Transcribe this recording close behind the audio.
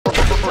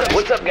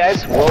What's up,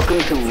 guys? Welcome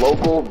to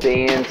local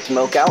band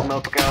Smokeout.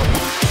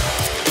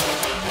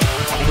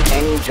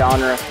 Any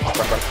genre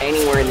from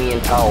anywhere in the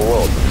entire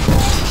world.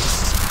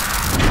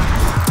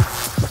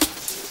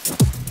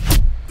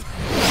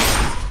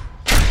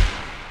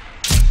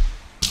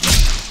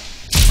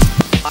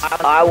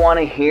 I want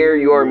to hear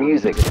your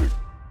music.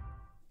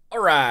 All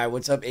right,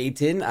 what's up,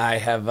 A10? I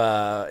have,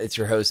 it's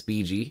your host,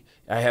 BG.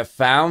 I have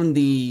found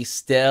the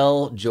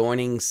Stell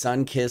joining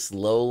Sunkissed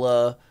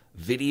Lola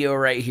video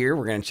right here.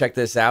 We're going to check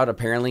this out,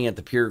 apparently at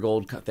the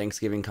PUREGOLD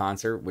Thanksgiving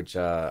concert, which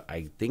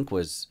I think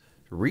was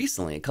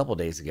recently, a couple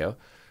days ago.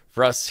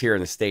 For us here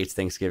in the States,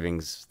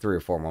 Thanksgiving's 3 or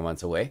 4 more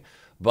months away.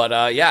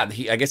 But yeah,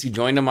 I guess he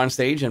joined them on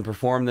stage and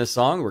performed this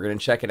song. We're going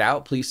to check it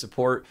out. Please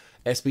support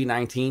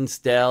SB19,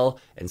 Stell,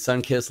 and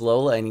Sunkissed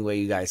Lola any way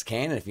you guys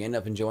can. And if you end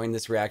up enjoying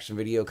this reaction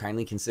video,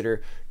 kindly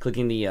consider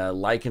clicking the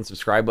like and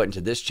subscribe button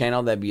to this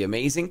channel. That'd be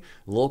amazing.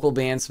 Local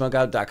band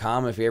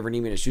Smokeout.com. If you ever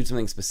need me to shoot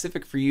something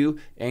specific for you,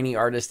 any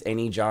artist,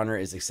 any genre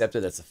is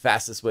accepted. That's the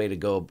fastest way to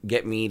go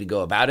get me to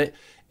go about it.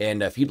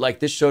 And if you'd like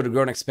this show to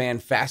grow and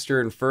expand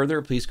faster and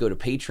further, please go to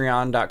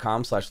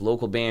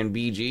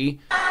patreon.com/localbandbg.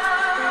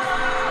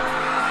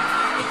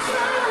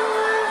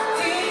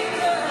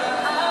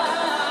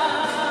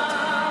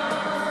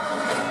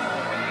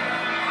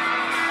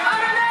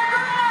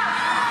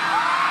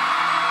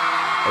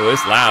 Oh,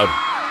 it's loud.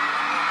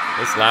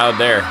 It's loud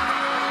there.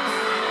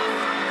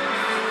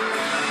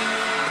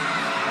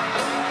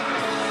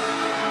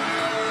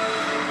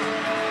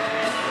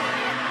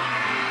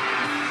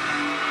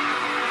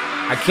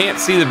 I can't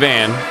see the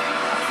band.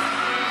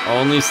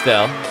 Only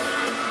Stell.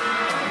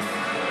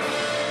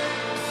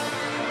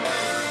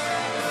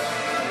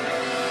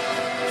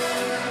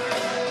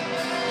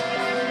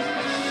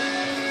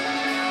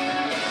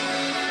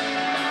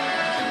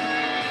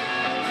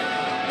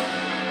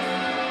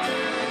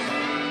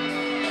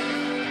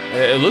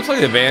 It looks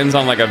like the band's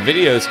on like a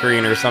video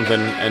screen or something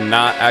and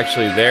not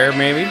actually there,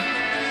 maybe.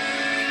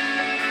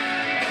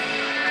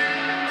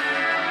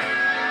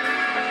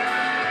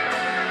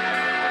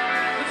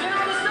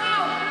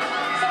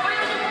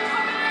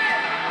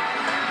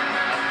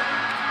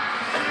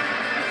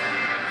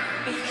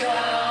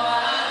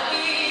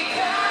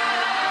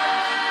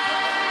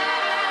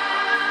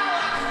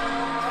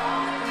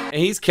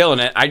 And he's killing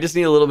it. I just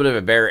need a little bit of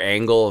a better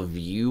angle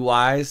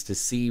view-wise to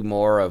see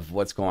more of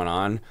what's going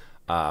on.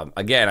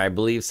 Again, I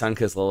believe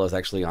Sunkissed Lola is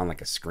actually on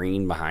like a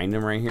screen behind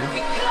him right here.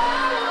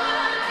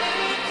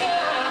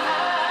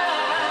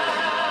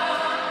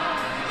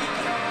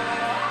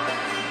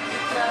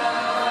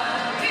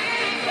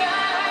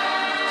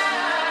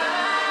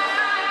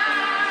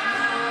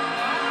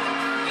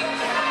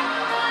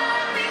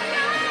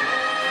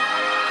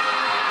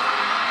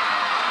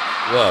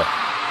 Whoa.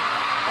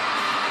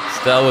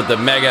 Stell with the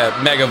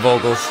mega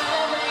vocals.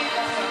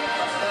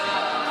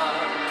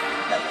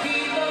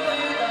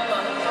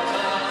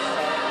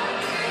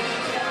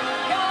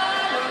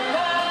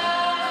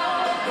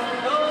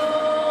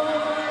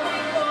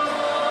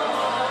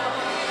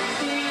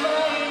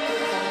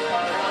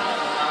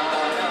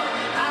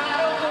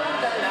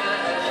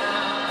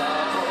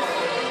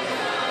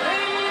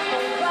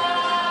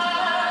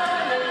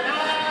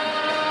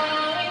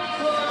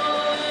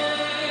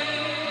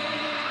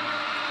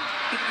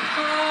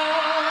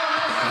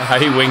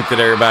 He winked at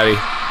everybody.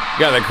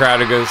 Got the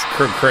crowd that goes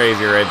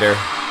crazy right there.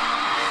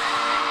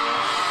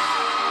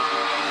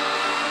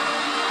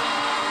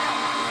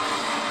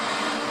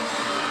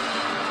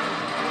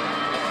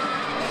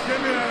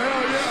 Give me a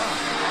hell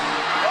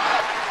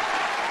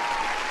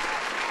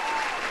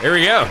yeah. Here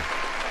we go.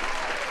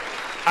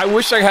 I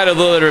wish I had a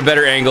little bit of a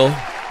better angle.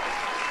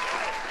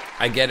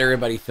 I get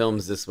everybody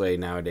films this way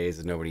nowadays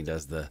and nobody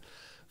does the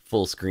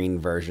full screen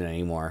version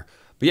anymore.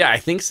 But yeah, I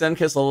think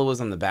Sunkissed Lola was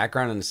on the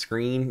background on the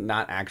screen,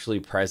 not actually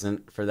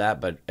present for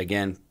that. But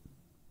again,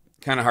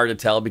 kind of hard to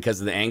tell because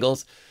of the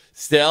angles.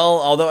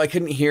 Stell, although I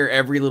couldn't hear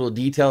every little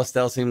detail,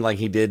 Stell seemed like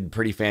he did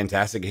pretty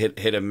fantastic.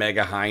 Hit a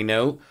mega high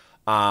note.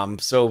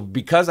 So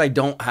because I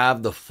don't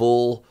have the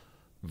full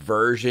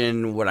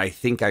version, what I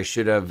think I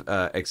should have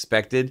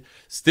expected,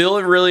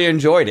 still really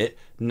enjoyed it.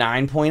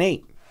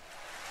 9.8.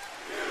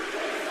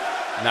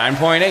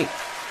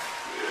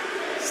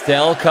 9.8.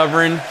 Stell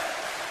covering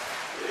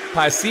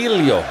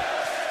Pasilyo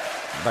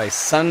by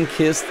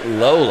Sunkissed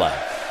Lola.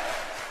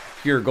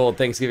 PUREGOLD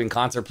Thanksgiving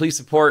concert. Please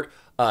support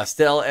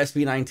Stell,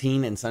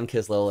 SB19, and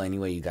Sunkissed Lola any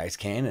way you guys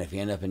can. And if you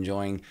ended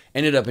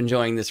up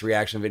enjoying this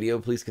reaction video,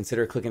 please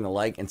consider clicking the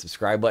like and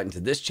subscribe button to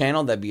this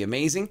channel. That'd be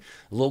amazing.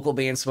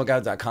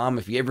 Localbandsmokeout.com.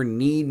 If you ever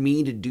need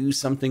me to do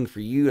something for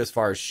you as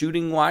far as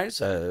shooting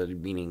wise,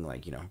 meaning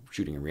like, you know,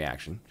 shooting a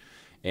reaction.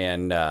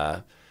 And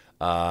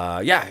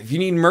yeah, if you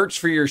need merch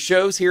for your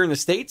shows here in the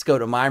States, go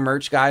to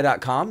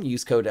mymerchguy.com.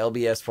 Use code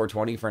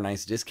LBS420 for a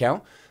nice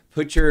discount.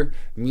 Put your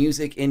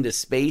music into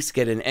space,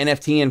 get an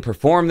NFT and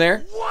perform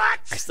there.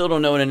 What? I still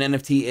don't know what an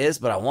NFT is,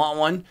 but I want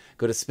one.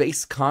 Go to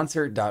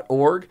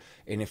spaceconcert.org.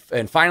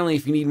 And finally,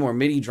 if you need more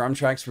MIDI drum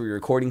tracks for your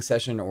recording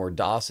session or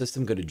DAW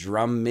system, go to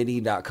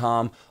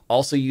drummidi.com.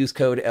 Also use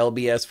code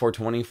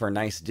LBS420 for a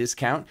nice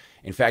discount.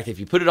 In fact, if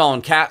you put it all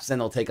in caps, then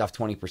they'll take off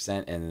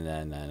 20% and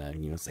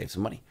then save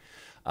some money.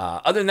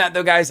 Other than that,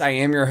 though, guys, I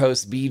am your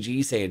host,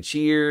 BG, saying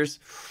cheers.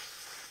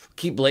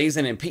 Keep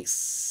blazing and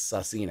peace.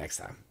 I'll see you next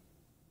time.